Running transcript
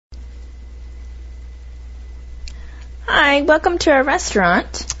Hi, welcome to our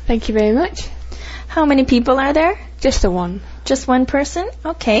restaurant. Thank you very much. How many people are there? Just the one. Just one person?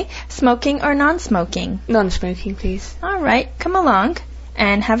 Okay. Smoking or non-smoking? Non-smoking, please. All right, come along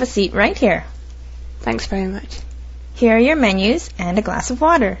and have a seat right here. Thanks very much. Here are your menus and a glass of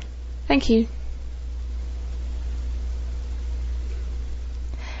water. Thank you.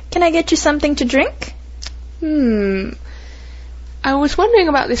 Can I get you something to drink? I was wondering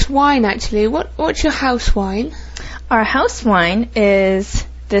about this wine, actually. What's your house wine? Our house wine is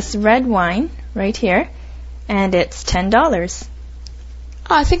this red wine right here, and it's $10. Oh,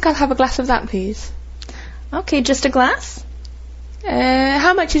 I think I'll have a glass of that, please. Okay, just a glass?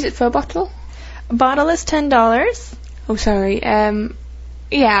 How much is it for a bottle? A bottle is $10. Oh, sorry. Yeah,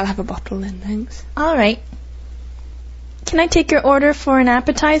 I'll have a bottle then, thanks. All right. Can I take your order for an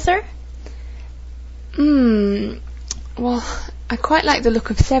appetizer? Well, I quite like the look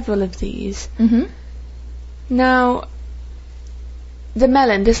of several of these. Mm-hmm. Now, the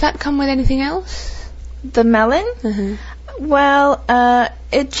melon, does that come with anything else? The melon? Mm-hmm. Well,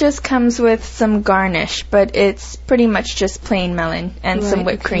 it just comes with some garnish, but it's pretty much just plain melon and some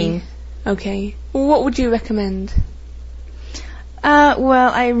whipped cream. Okay. What would you recommend?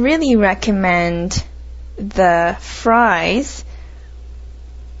 Well, I really recommend the fries.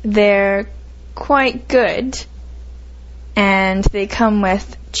 They're quite good, and they come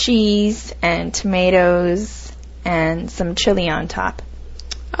with cheese and tomatoes and some chili on top.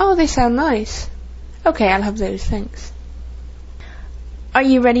 Oh, they sound nice. Okay, I'll have those, thanks. Are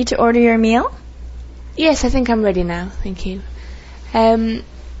you ready to order your meal? Yes, I think I'm ready now, thank you. I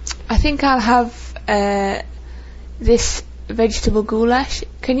think I'll have this vegetable goulash.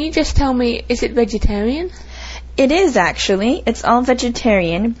 Can you just tell me, is it vegetarian? It is, actually. It's all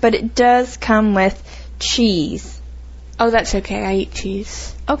vegetarian, but it does come with cheese. Oh, that's okay, I eat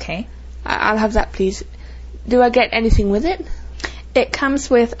cheese. Okay. I'll have that, please. Do I get anything with it? It comes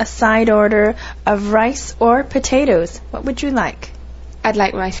with a side order of rice or potatoes. What would you like? I'd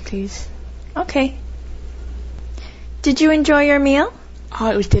like rice, please. Okay. Did you enjoy your meal? Oh,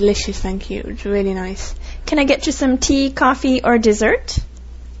 it was delicious, thank you. It was really nice. Can I get you some tea, coffee, or dessert?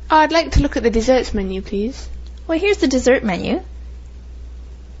 Oh, I'd like to look at the desserts menu, please. Well, here's the dessert menu.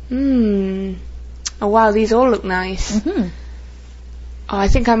 Oh, wow, these all look nice. Mm-hmm. Oh, I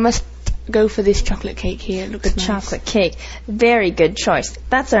think I must go for this chocolate cake here. It looks nice. Chocolate cake. Very good choice.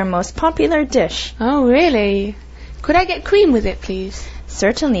 That's our most popular dish. Oh, really? Could I get cream with it, please?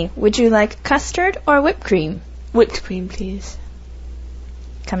 Certainly. Would you like custard or whipped cream? Whipped cream, please.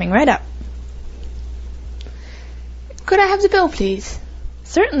 Coming right up. Could I have the bill, please?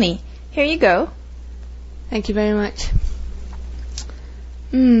 Certainly. Here you go. Thank you very much.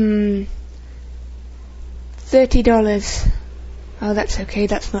 $30. Oh, that's okay.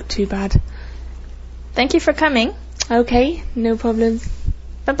 That's not too bad. Thank you for coming. Okay, no problem.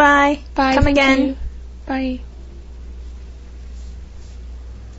 Bye-bye. Bye. Come Thank again. you. Bye.